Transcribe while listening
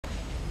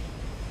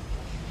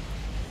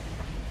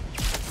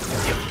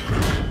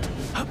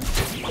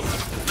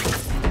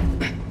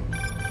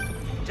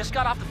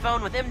just got off the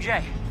phone with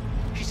MJ.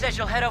 She says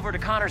she'll head over to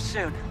Connor's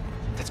soon.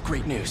 That's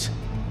great news.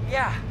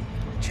 Yeah,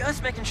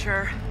 just making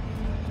sure.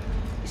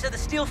 You said the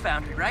steel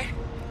foundry, right?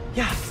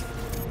 Yeah.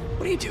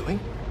 What are you doing?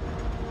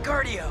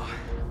 Cardio.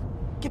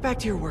 Get back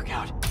to your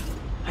workout.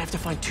 I have to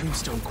find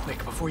Tombstone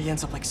quick before he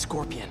ends up like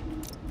Scorpion.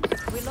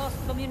 We lost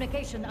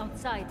communication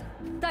outside.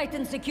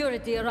 Tighten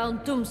security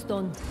around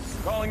Tombstone.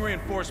 Calling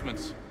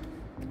reinforcements.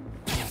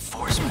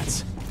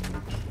 Reinforcements?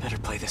 Better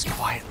play this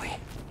quietly.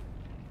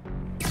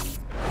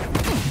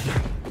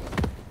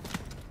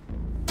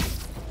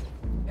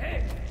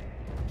 Hey!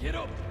 Get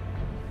up!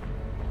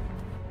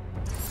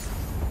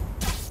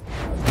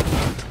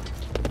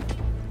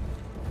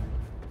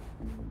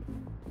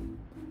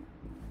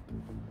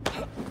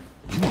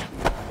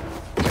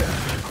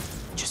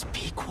 Just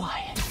be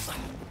quiet.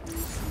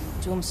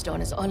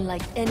 Tombstone is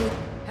unlike any...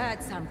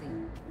 Had something.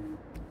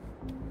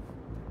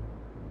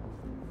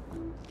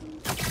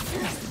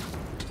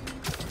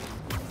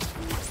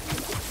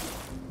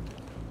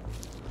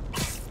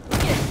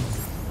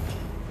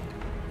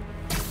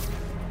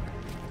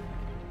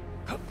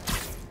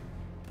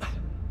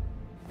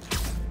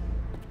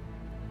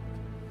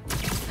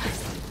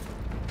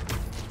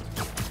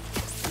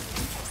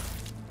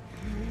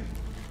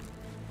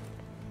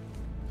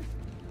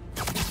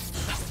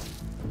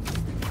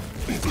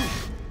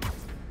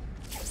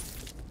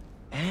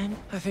 And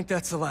I think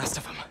that's the last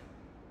of them.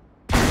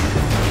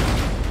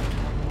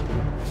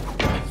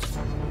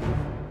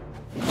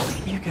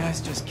 You guys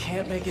just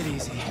can't make it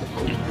easy.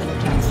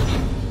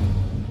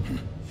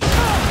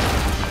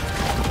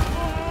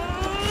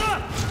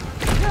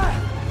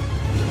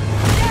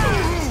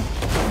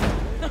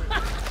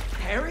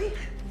 Harry?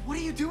 What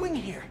are you doing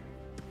here?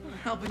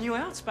 Helping you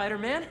out,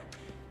 Spider-Man.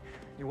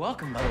 You're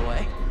welcome, by the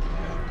way.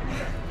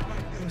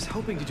 I was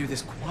hoping to do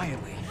this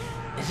quietly.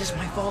 Is this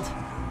my fault?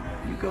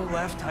 You go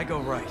left, I go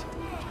right.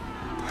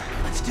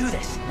 Let's do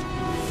this.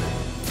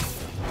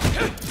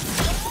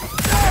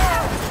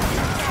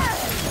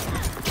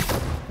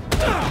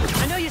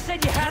 I know you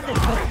said you had this,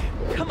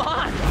 but come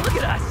on, look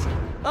at us.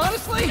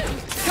 Honestly,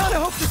 kinda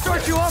hope to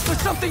start you off with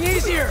something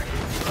easier.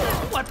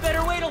 What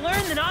better way to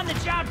learn than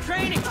on-the-job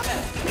training?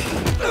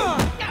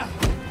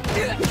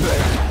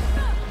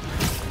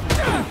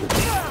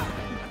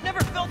 Never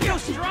felt so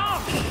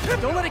strong.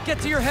 Don't let it get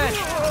to your head.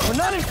 We're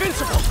not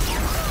invincible.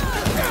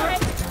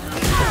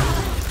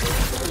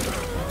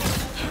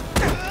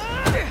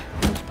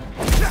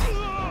 You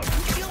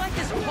feel like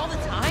this all the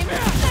time?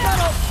 Not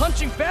all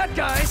punching bad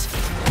guys.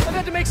 I've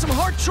had to make some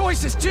hard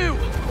choices too.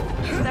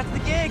 That's the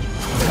gig.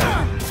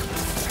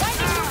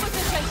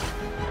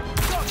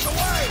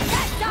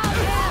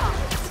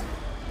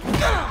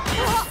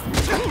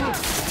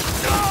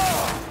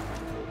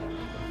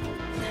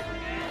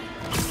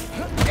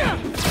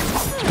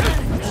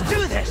 Let's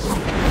do this.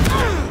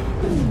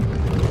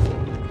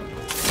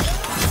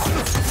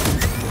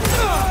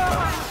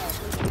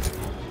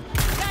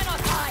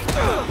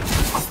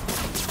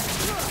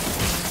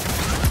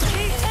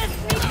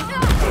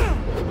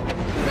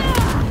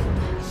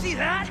 See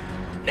that?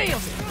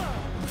 Nailed it.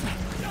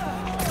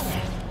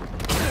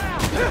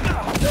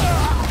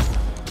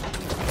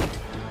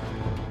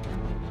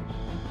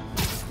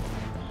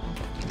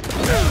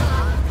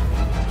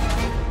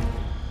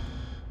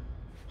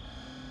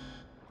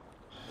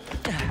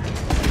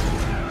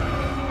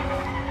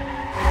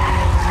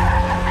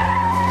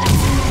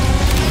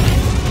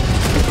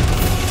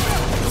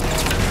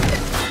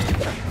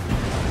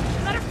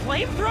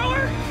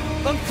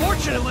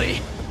 Unfortunately,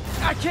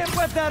 I can't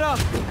web that up.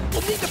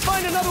 We'll need to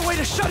find another way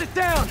to shut it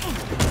down.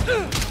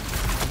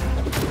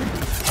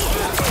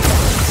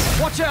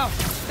 Watch out!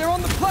 They're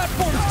on the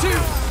platforms too!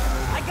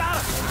 I got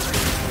him.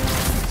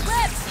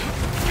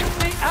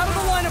 Stay out of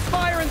the line of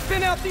fire and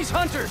thin out these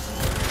hunters!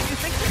 You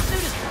think this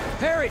suit is...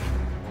 Harry,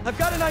 I've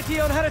got an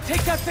idea on how to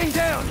take that thing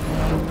down!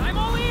 I'm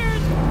all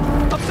ears!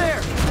 Up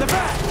there! The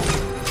back!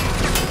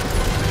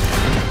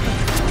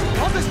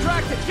 I'll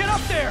distract it! Get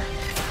up there!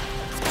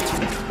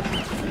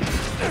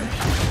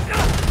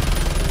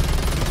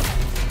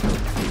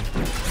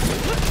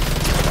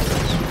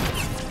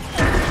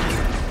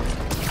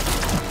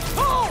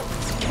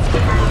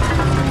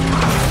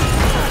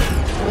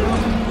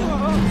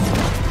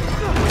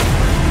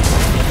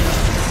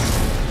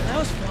 That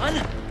was fun.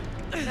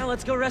 Now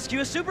let's go rescue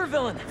a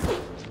supervillain.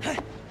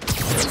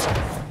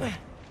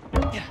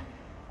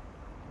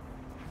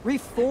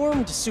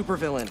 Reformed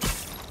supervillain.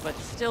 But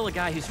still a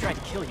guy who's tried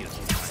to kill you a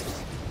few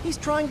times. He's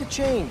trying to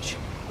change.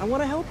 I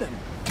want to help him.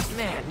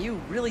 Man, you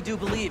really do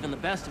believe in the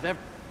best of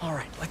every... All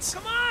right, let's...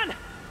 Come on!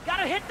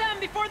 Gotta hit them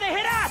before they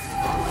hit us!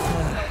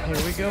 Here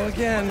we go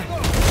again.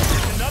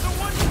 Another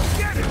one?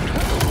 Get it!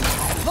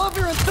 Love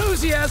your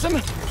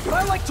enthusiasm, but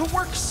I like to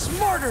work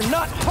smarter,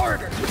 not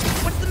harder.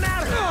 What's the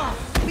matter?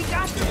 We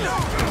got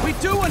this! We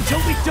do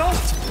until we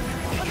don't.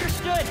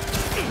 Understood!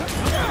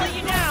 I'll let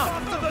you down!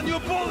 Faster than your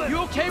bullet! You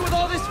okay with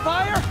all this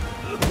fire?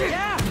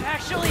 Yeah,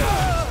 actually,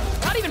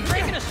 not even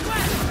breaking a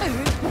sweat!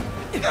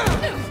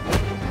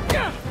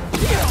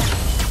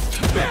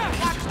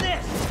 Watch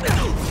this!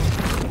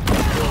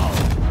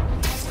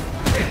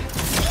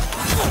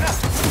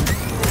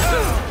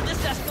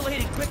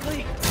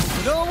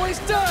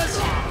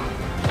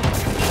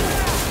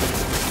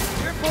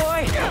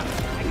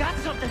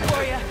 something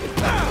for you.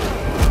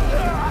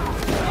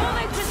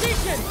 Hold in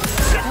position!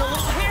 Getting a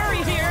little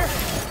hairy here.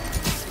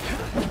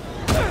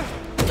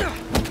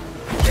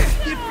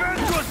 Defend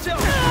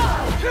yourself!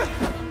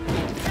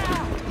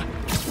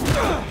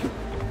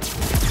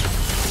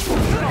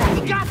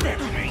 You got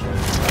this.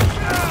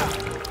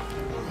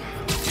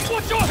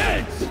 Watch your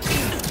heads!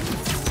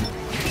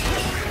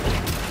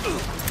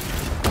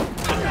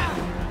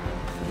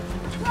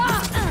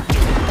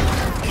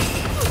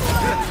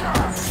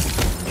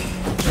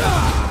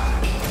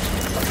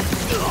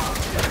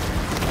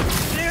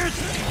 There's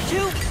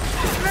too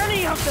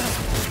many of them.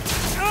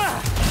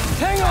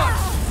 Hang on!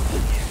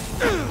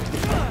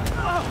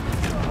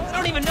 I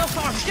don't even know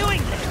how I'm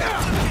doing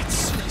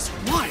this. It's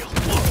wild.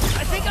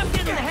 I think I'm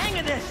getting the hang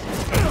of this.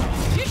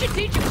 You should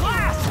teach a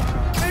class.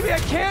 Maybe I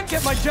can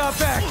get my job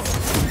back.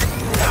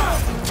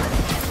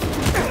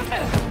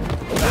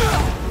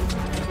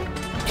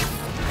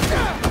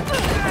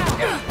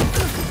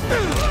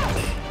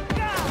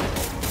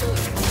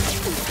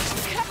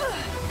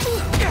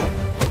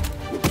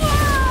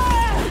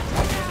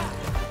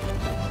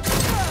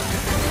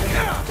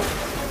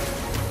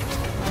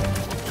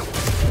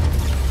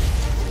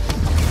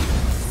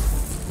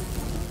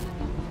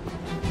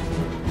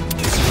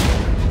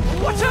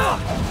 Watch out!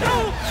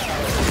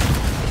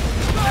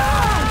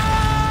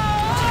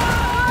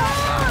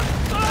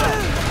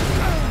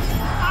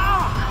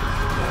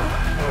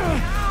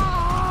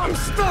 I'm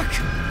stuck!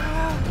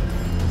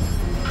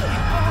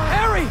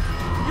 Harry!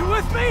 You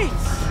with me?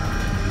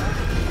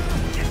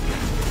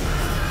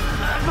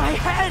 My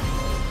head.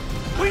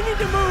 We need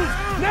to move!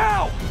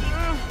 Now!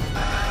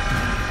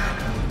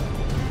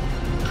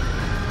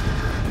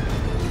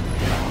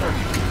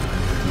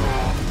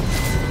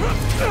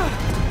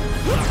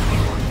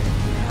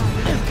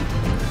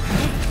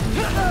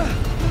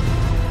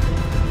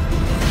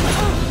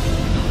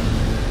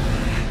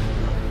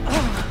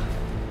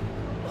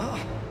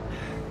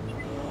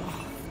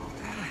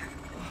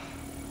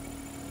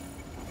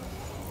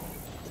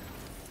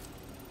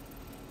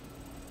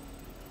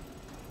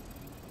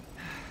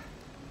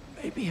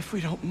 Maybe if we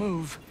don't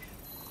move,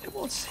 it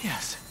won't see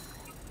us.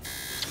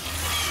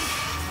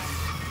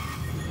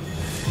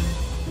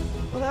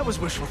 Well, that was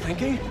wishful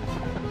thinking.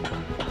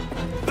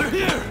 They're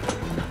here!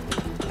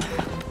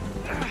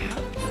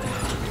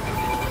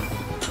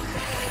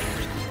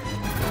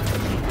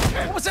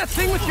 What was that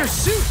thing with your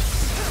suit?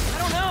 I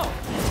don't know.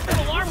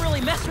 That alarm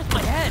really messed with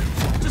my head.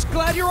 Just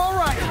glad you're all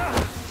right.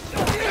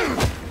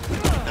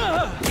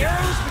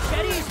 Arrows,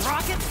 machetes,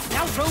 rockets,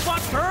 now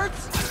robot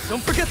birds.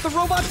 Don't forget the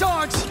robot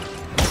dogs.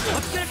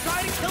 What's gonna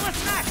try to kill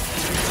us next?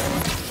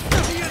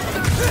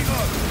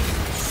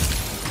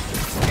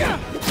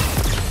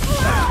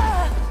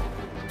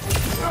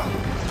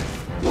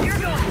 You're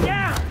going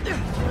down.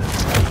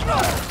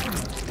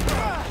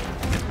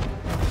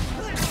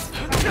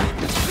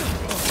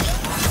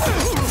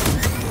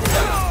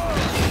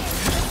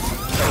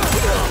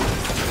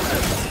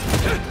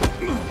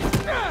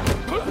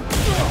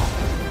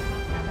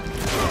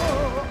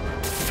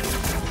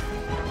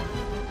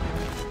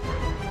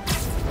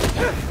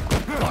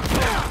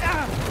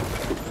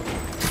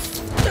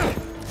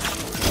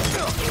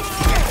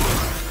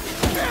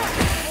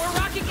 More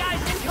rocket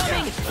guys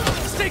incoming.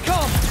 Stay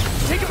calm.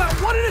 Take them out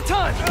one at a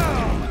time.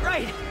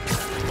 Right.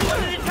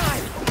 One at a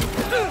time.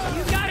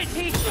 You got it,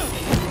 Teach.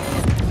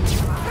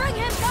 Bring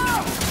him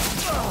down!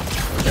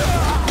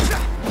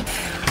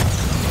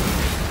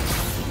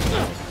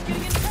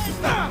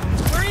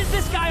 Where is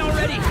this guy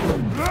already?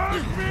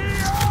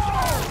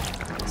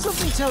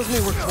 Something tells me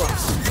we're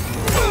close.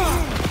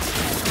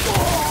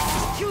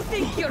 You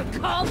think you're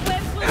cobweb?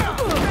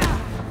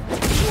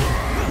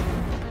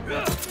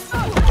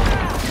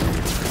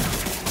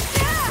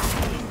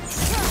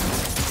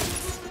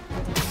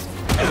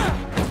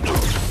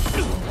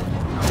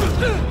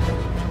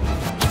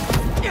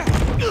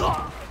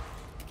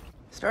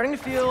 Starting to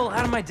feel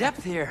out of my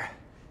depth here.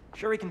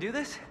 Sure we can do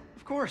this?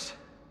 Of course.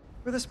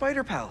 We're the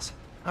Spider Pals.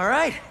 All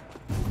right.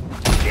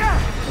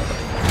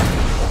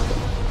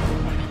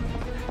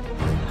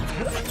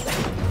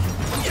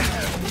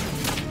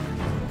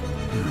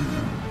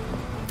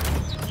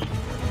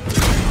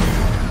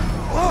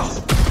 Whoa!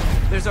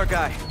 There's our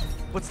guy.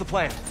 What's the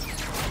plan?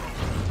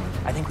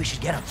 I think we should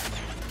get him.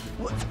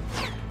 What?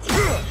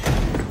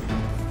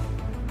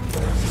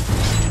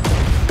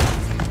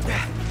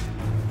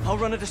 I'll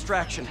run a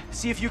distraction.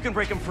 See if you can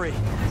break him free.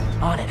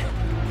 On it.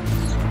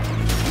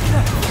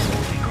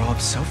 They grow up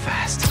so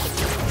fast.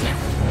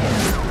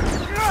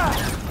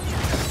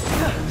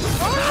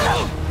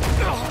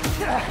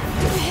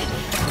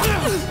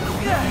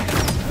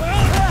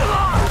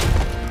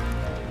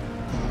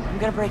 I'm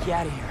gonna break you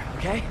out of here,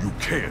 okay? You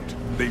can't.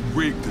 They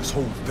rigged this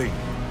whole thing.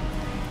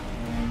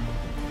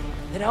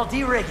 Then I'll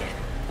de-rig it.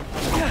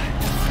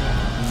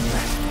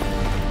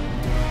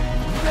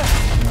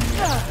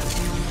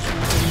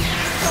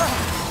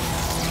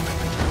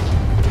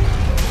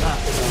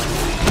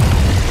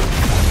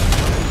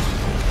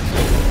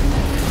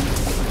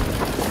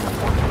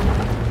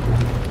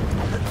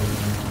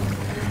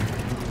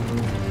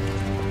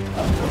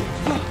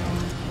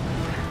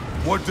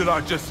 What did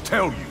I just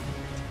tell you?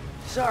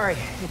 Sorry,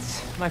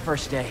 it's my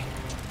first day.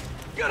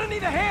 Gonna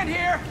need a hand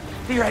here!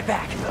 Be right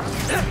back.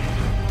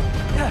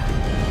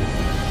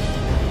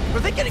 Are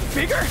they getting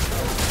bigger?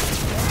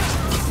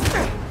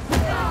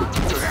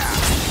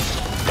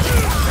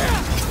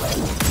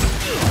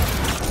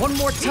 One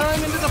more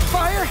time into the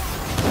fire?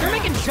 You're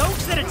making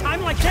jokes at a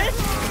time like this?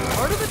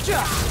 Part of the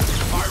job.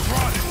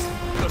 Ironic.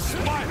 The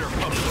spider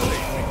comes to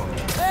save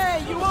me.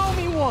 Hey, you owe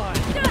me one.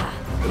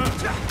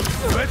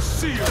 Let's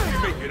see if we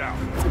make it out.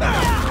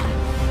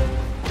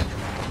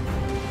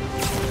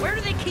 Where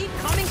do they keep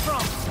coming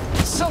from?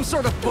 Some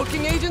sort of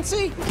booking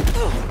agency?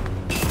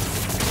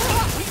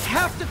 We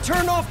have to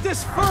turn off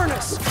this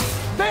furnace.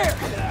 There!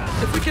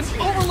 If we can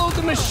overload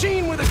the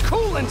machine with a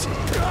coolant,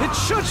 it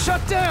should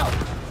shut down.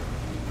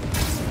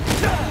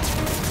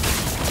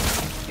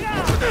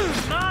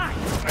 Mine!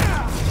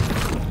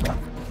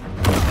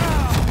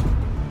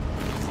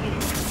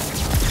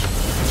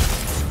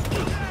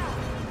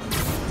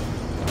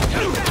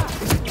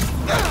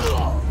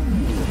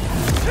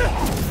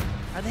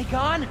 Are they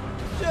gone?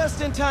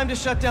 Just in time to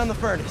shut down the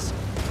furnace.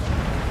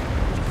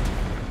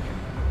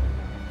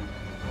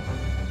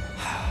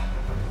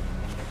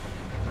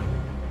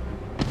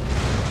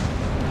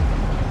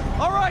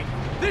 All right,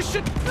 this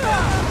should...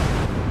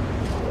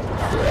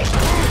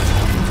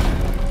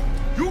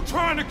 You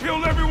trying to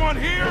kill everyone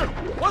here?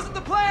 Wasn't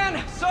the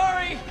plan,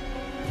 sorry.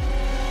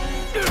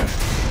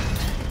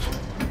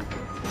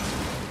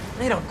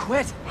 They don't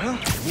quit. Well,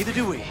 neither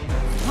do we.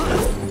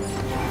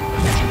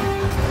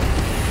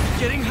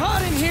 Getting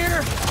hot in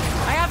here.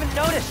 I haven't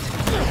noticed.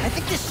 I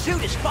think this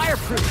suit is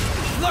fireproof.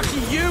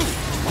 Lucky you.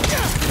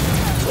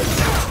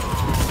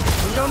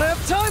 We don't have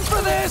time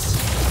for this.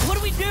 What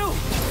do we do?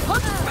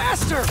 Hunt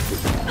faster.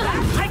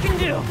 I can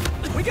do.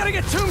 We gotta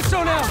get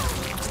Tombstone out.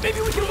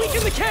 Maybe we can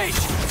weaken the cage.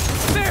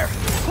 There,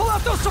 pull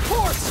out those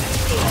supports.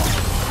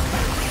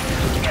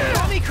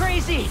 Call me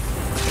crazy,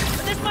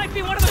 but this might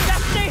be one of the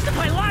best days of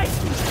my life.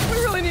 We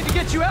really need to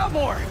get you out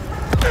more.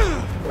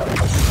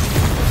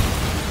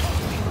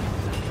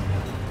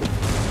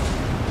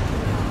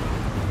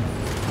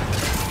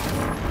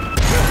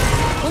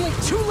 Only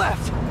 2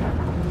 left.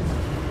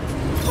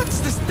 What's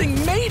this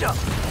thing made of?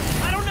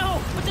 I don't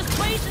know, but this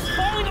place is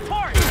falling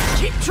apart.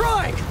 Keep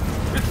trying.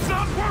 It's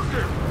not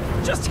working.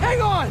 Just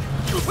hang on.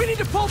 We need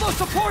to pull those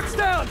supports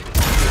down.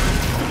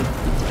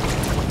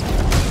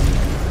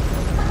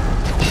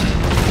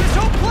 This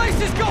whole place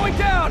is going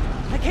down.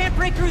 I can't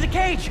break through the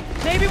cage.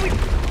 Maybe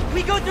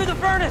we go through the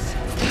furnace.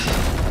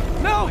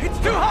 No, it's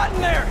too hot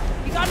in there.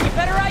 You got any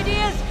better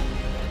ideas?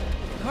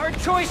 Hard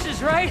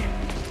choices, right?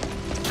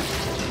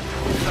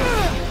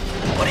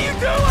 What are you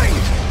doing?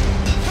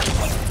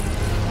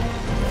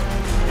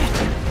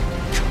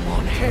 Come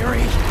on,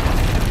 Harry.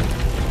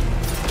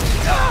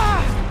 Ah!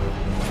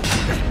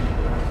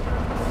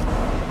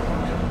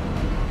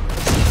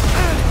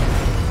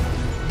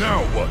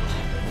 Now what?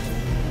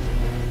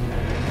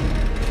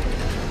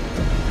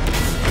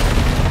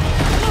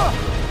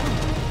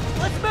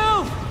 Let's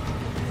move!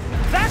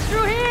 Back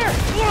through here!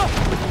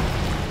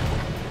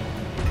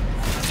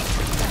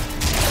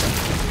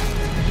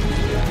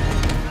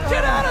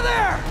 Get out of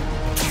there!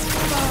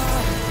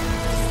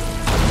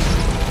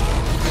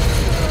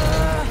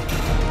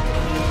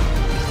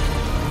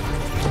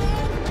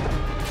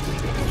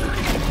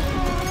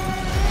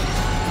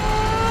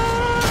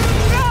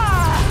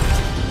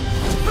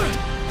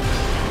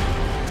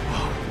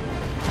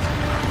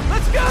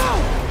 Let's go!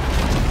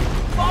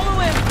 Follow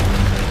him!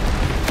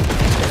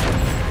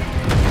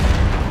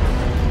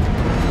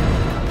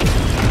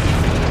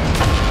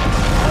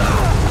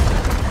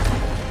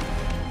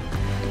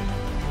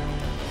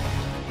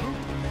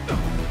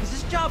 Is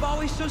this job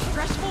always so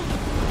stressful?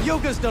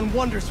 Yoga's done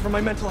wonders for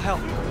my mental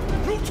health.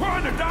 You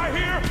trying to die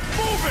here?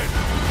 Move it!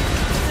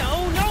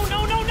 No, no,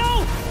 no, no,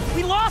 no!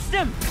 We lost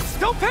him!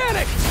 Don't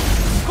panic!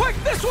 Quick,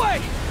 this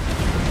way!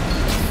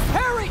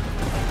 Harry!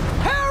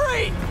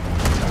 Harry!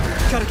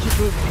 Gotta keep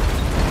moving.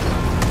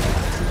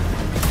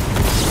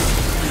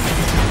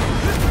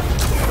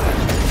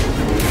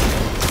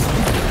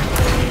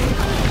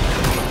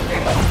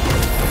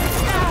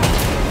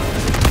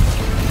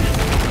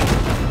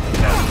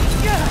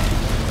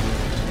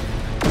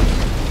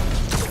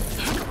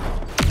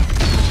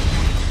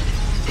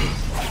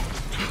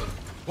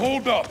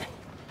 Hold up!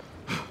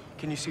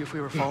 Can you see if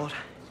we were followed?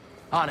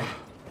 On it.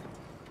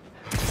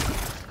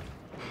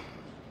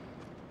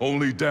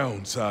 Only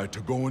downside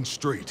to going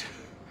straight.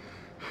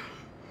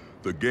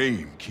 The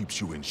game keeps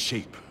you in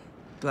shape.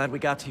 Glad we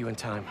got to you in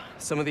time.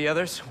 Some of the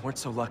others weren't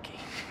so lucky.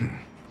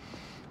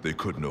 They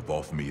couldn't have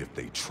off me if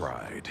they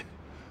tried.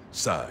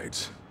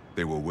 Besides,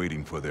 they were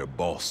waiting for their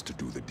boss to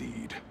do the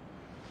deed.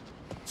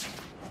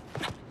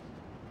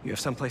 You have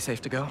someplace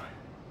safe to go?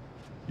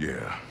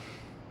 Yeah.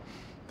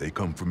 They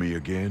come for me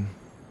again,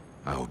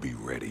 I'll be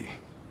ready.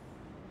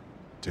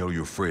 Tell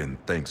your friend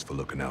thanks for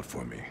looking out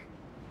for me.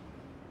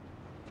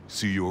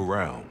 See you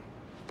around,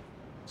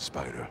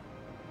 Spider.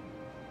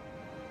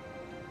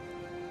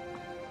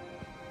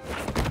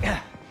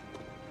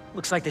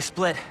 Looks like they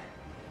split.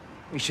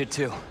 We should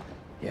too.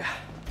 Yeah.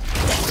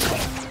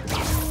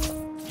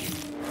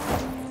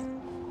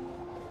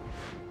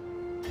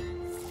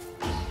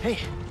 Hey,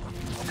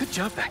 good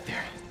job back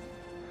there.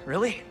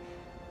 Really?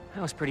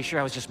 I was pretty sure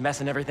I was just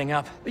messing everything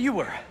up. You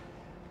were,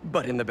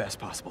 but in the best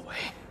possible way.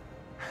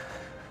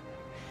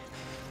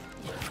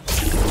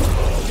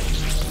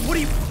 What are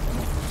you...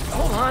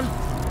 Hold on.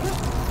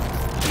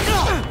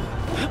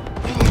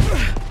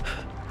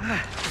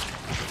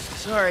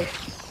 Sorry.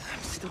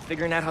 I'm still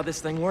figuring out how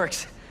this thing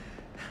works.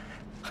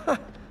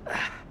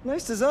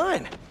 Nice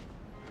design.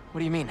 What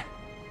do you mean?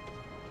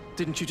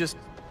 Didn't you just...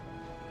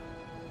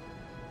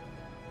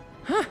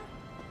 Huh?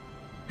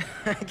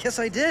 I guess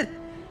I did.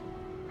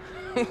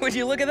 Would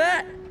you look at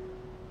that?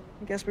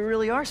 I guess we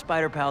really are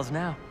spider pals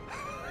now.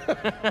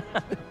 I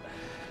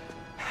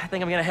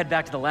think I'm gonna head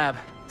back to the lab,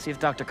 see if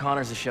Dr.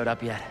 Connors has showed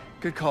up yet.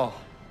 Good call.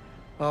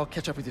 I'll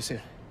catch up with you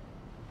soon.